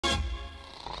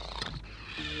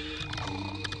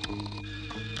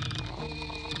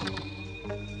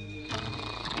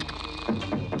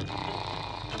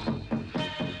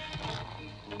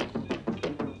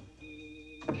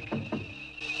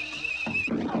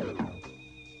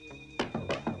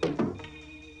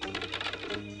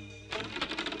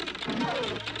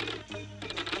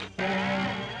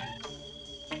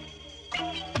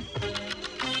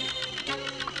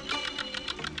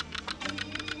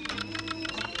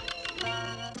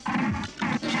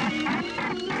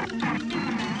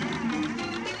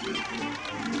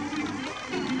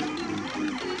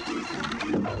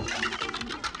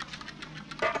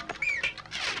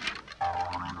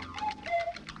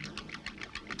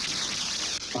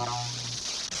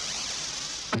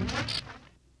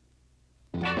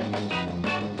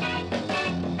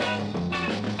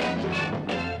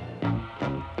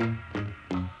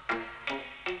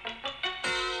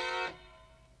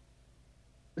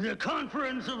The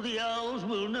Conference of the Owls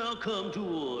will now come to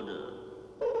order.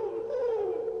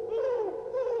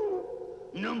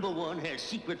 Number one has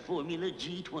secret formula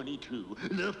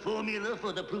G22, the formula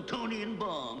for the plutonium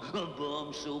bomb. A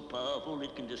bomb so powerful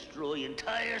it can destroy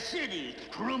entire cities,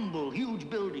 crumble huge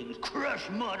buildings, crush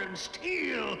modern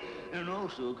steel, and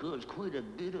also cause quite a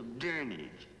bit of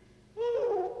damage.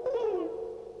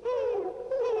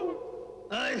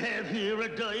 I have here a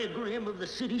diagram of the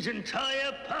city's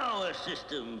entire power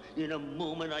system. In a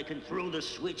moment, I can throw the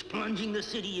switch, plunging the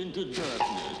city into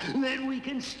darkness. Then we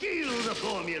can steal the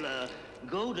formula.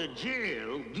 Go to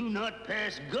jail, do not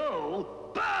pass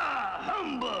go. Bah!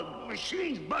 Humbug!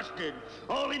 Machines busted.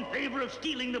 All in favor of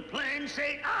stealing the plan,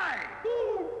 say aye.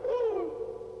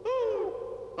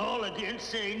 All against,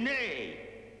 say nay.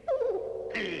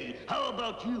 Hey, how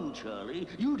about you, Charlie?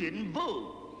 You didn't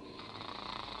vote.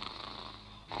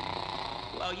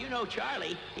 Well, you know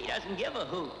Charlie. He doesn't give a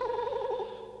hoot.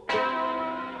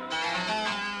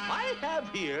 I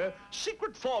have here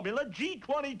secret formula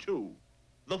G22.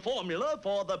 The formula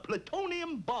for the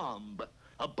plutonium bomb.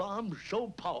 A bomb so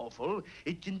powerful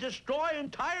it can destroy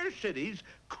entire cities,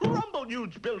 crumble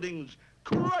huge buildings,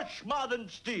 crush modern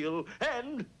steel,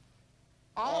 and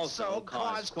also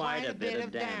cause quite a bit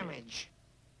of damage.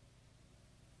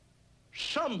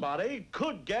 Somebody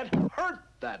could get hurt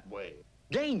that way.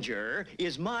 Danger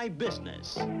is my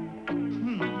business.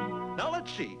 Now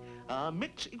let's see.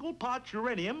 Mix equal parts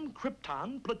uranium,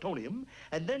 krypton, plutonium,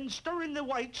 and then stir in the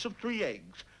whites of 3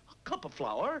 eggs, a cup of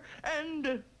flour,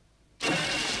 and...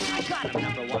 I got him,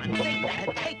 number one. Take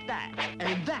that, take that,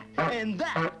 and that, and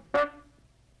that.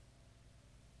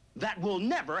 That will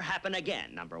never happen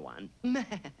again, number one. The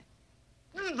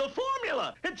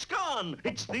formula! It's gone!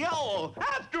 It's the owl!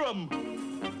 After him!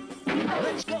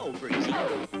 Let's go, Breezy.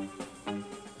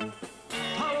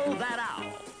 Follow that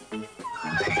owl.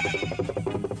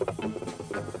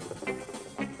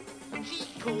 Gee,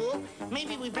 Cool.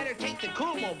 Maybe we better take the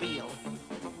Coolmobile.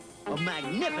 A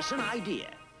magnificent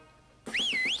idea.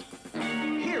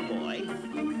 Here, boy.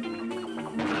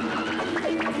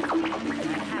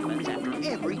 That happens after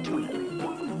every tour.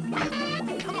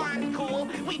 Come on, Cool.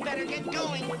 We better get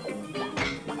going.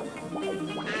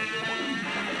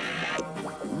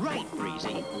 Right,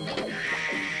 Breezy.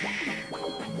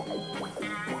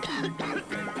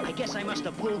 I guess I must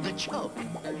have pulled the choke.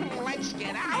 Let's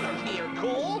get out of here,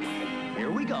 Cool.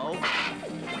 Here we go.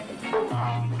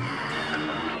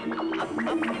 Up,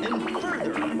 and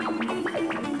further.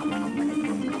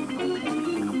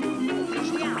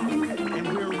 There's the owl, and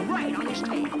we're right on his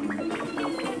tail.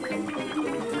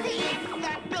 Hey,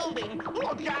 that building!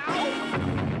 Look out!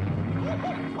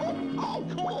 Oh,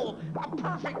 cool! A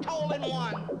perfect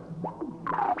hole-in-one!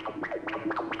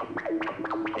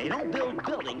 They don't build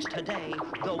buildings today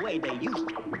the way they used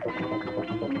to.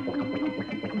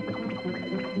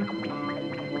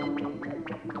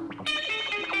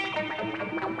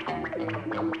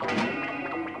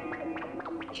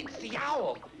 It's the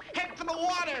owl! Head for the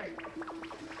water!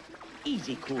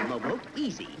 Easy, Coolmobile,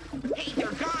 easy. Hey,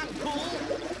 they're gone, Cool!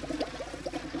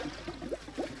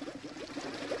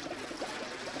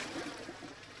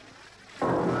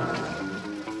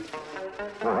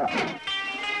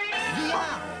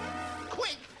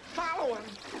 Quick, follow him.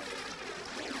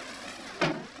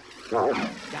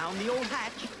 Down the old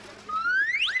hatch.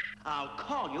 I'll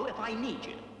call you if I need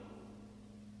you.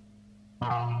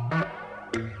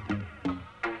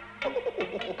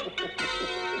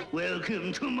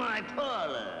 Welcome to my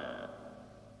parlor.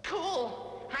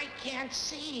 Cool, I can't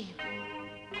see.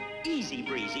 Easy,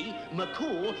 Breezy.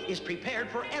 McCool is prepared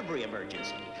for every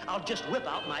emergency. I'll just whip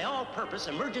out my all-purpose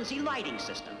emergency lighting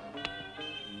system.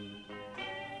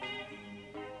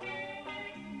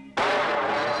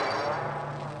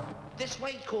 This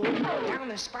way, Cool, down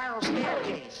the spiral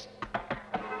staircase.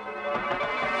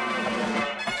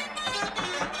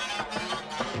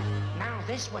 Now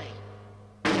this way.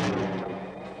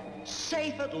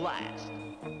 Safe at last.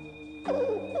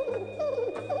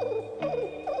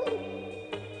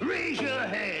 Raise your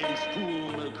hands,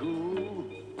 fool McCool.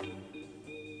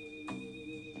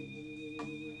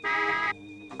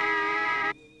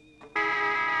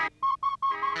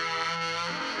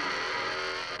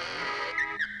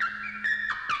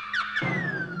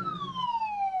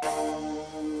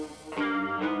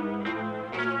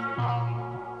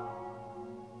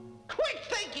 Quick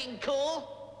thinking, Cool.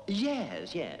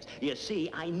 Yes, yes. You see,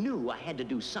 I knew I had to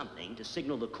do something to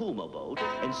signal the Coolmobile,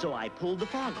 and so I pulled the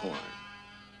foghorn.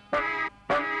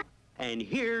 And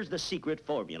here's the secret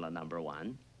formula, number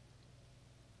one.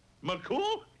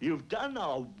 McCool, you've done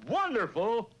a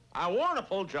wonderful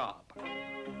job.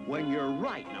 When you're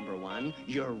right, number one,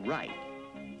 you're right.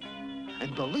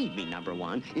 And believe me, Number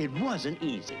One, it wasn't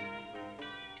easy.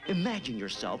 Imagine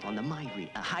yourself on the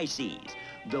high seas.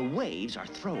 The waves are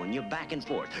throwing you back and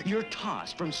forth. You're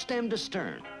tossed from stem to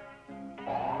stern.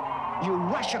 You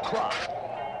rush across.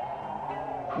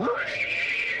 Whoosh!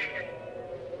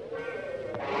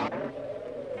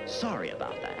 Sorry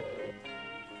about that.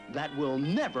 That will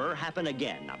never happen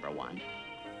again, Number One.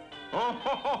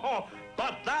 Oh,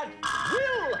 but that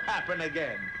will happen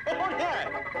again. Oh, yeah.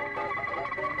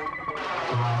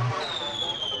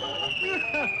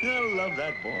 I love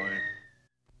that boy.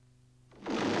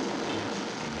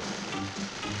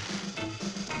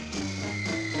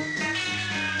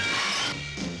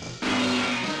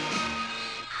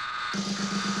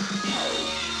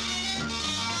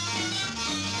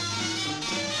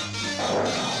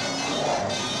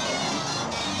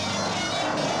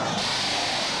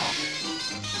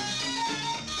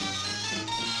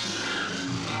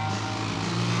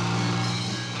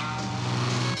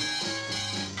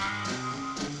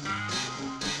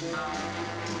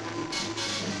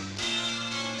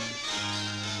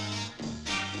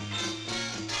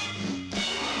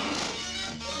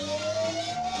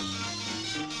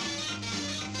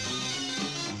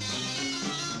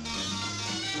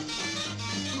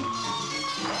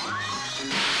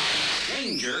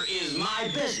 Danger is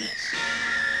my business.